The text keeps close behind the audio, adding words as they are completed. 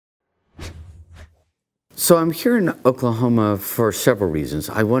So I'm here in Oklahoma for several reasons.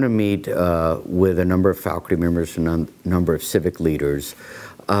 I want to meet with a number of faculty members and a number of civic leaders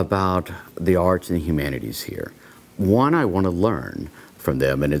about the arts and the humanities here. One, I want to learn from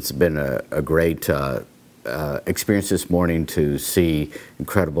them, and it's been a great experience this morning to see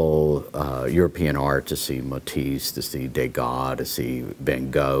incredible European art, to see Matisse, to see Degas, to see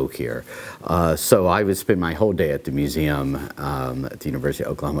Van Gogh here. So I would spend my whole day at the museum at the University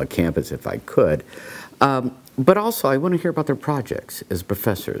of Oklahoma campus if I could. But also I want to hear about their projects as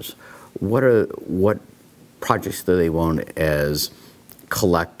professors. What projects do they want as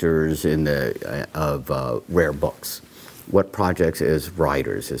collectors of rare books? What projects as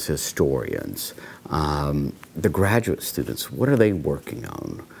writers, as historians? The graduate students, what are they working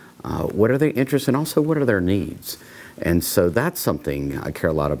on? What are they interested in? Also, what are their needs? And so that's something I care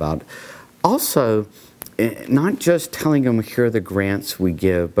a lot about. Also, not just telling them here are the grants we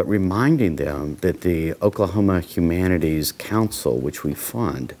give, but reminding them that the Oklahoma Humanities Council, which we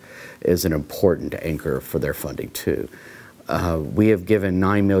fund, is an important anchor for their funding too. We have given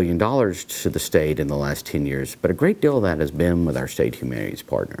 $9 million to the state in the last 10 years, but a great deal of that has been with our state humanities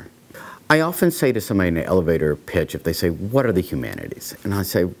partner. I often say to somebody in an elevator pitch, if they say, what are the humanities? And I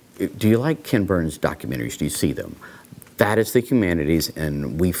say, do you like Ken Burns' documentaries? Do you see them? That is the humanities,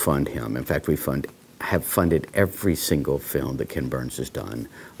 and we fund him. In fact, we have funded every single film that Ken Burns has done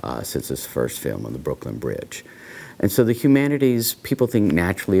since his first film on the Brooklyn Bridge. And so the humanities, people think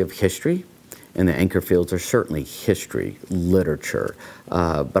naturally of history, and the anchor fields are certainly history, literature,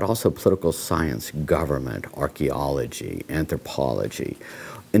 but also political science, government, archaeology, anthropology.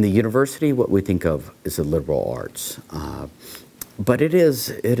 In the university, what we think of is the liberal arts. But it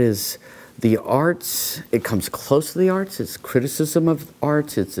is the arts, it comes close to the arts, it's criticism of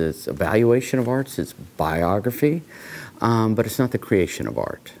arts, it's evaluation of arts, it's biography, but it's not the creation of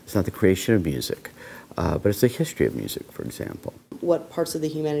art. It's not the creation of music, but it's the history of music, for example. What parts of the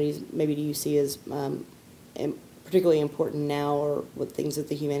humanities maybe do you see as particularly important now, or what things that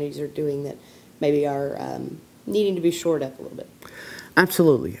the humanities are doing that maybe are needing to be shored up a little bit?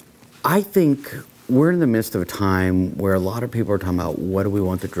 Absolutely. I think we're in the midst of a time where a lot of people are talking about what do we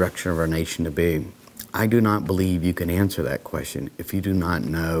want the direction of our nation to be. I do not believe you can answer that question if you do not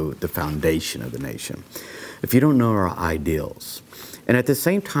know the foundation of the nation, if you don't know our ideals. And at the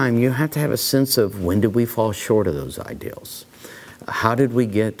same time, you have to have a sense of when did we fall short of those ideals? How did we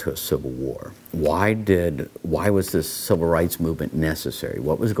get to a civil war? Why was this civil rights movement necessary?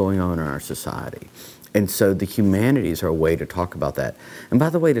 What was going on in our society? And so the humanities are a way to talk about that. And by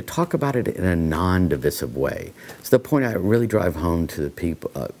the way, to talk about it in a non-divisive way. It's the point I really drive home to the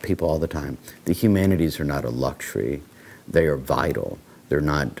people all the time. The humanities are not a luxury. They are vital. They're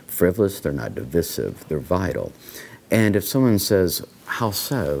not frivolous. They're not divisive. They're vital. And if someone says, how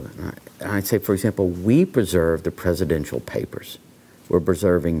so? And I'd say, for example, we preserve the presidential papers. We're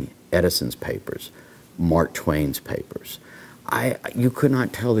preserving Edison's papers, Mark Twain's papers. You could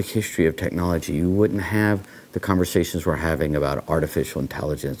not tell the history of technology. You wouldn't have the conversations we're having about artificial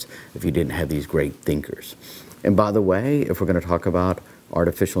intelligence if you didn't have these great thinkers. And by the way, if we're going to talk about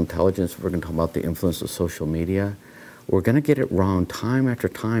artificial intelligence, if we're going to talk about the influence of social media, we're going to get it wrong time after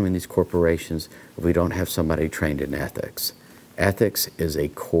time in these corporations if we don't have somebody trained in ethics. Ethics is a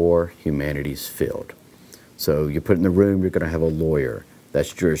core humanities field. So you put in the room, you're going to have a lawyer.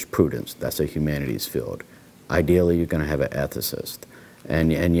 That's jurisprudence. That's a humanities field. Ideally, you're going to have an ethicist.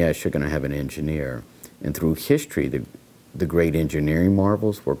 And yes, you're going to have an engineer. And through history, the great engineering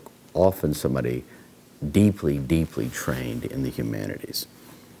marvels were often somebody deeply, deeply trained in the humanities.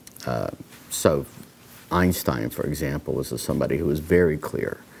 So Einstein, for example, was somebody who was very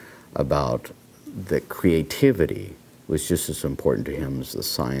clear about that creativity was just as important to him as the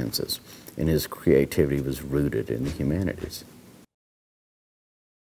sciences. And his creativity was rooted in the humanities.